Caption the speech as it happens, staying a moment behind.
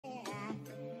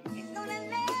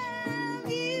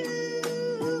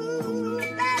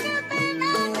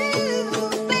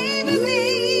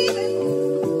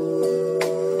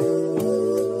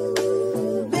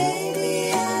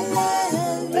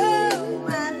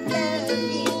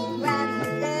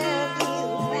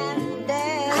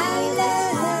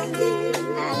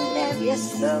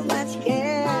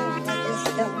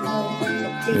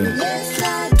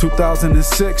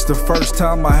2006, the first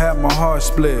time I had my heart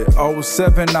split.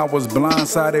 07, I was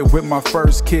blindsided with my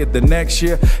first kid. The next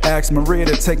year, I asked Maria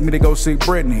to take me to go see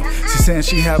Britney. She said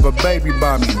she have a baby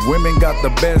by me. Women got the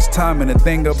best time, and the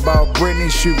thing about Britney,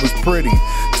 she was pretty,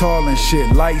 tall and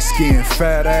shit, light skin,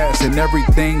 fat ass, and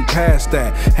everything past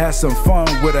that. Had some fun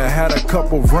with her, had a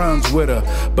couple runs with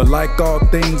her. But like all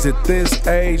things at this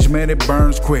age, man, it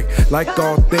burns quick. Like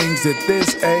all things at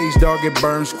this age, dog, it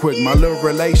burns quick. My little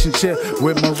relationship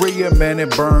with Maria, man,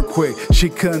 it burned quick. She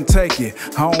couldn't take it,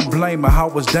 I don't blame her, how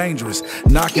it was dangerous.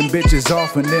 Knocking bitches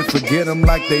off and then forget them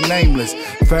like they nameless.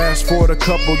 Fast forward a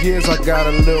couple years, I got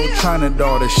a little China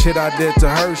doll. The shit I did to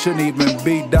her shouldn't even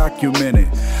be documented.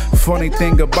 Funny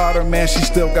thing about her, man, she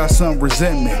still got some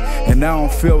resentment. And I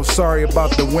don't feel sorry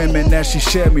about the women that she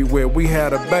shared me with. We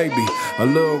had a baby, a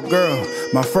little girl,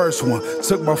 my first one,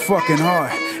 took my fucking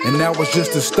heart. And that was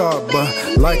just the start,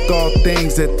 but like all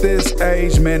things at this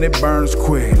age, man, it burns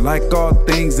quick. Like all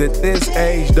things at this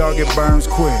age, dog, it burns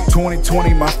quick.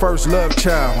 2020, my first love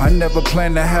child. I never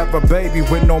planned to have a baby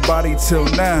with nobody till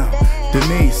now.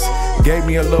 Denise gave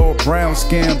me a little brown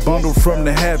skin bundle from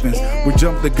the heavens. We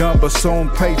jumped the gun, but soon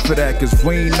paid for that, cause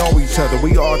we ain't know each other.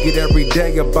 We argued every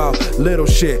day about little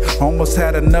shit. Almost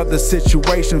had another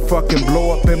situation fucking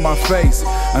blow up in my face.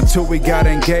 Until we got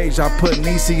engaged, I put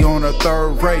Niecy on her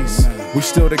third race. We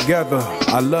still together,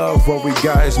 I love what we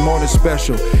got, it's more than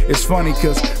special. It's funny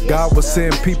cause God will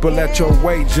send people at your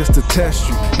way just to test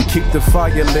you. And keep the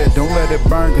fire lit, don't let it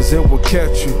burn cause it will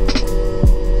catch you.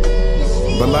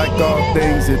 But like all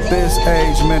things at this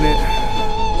age, man, it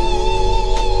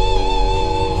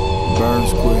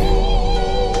burns quick.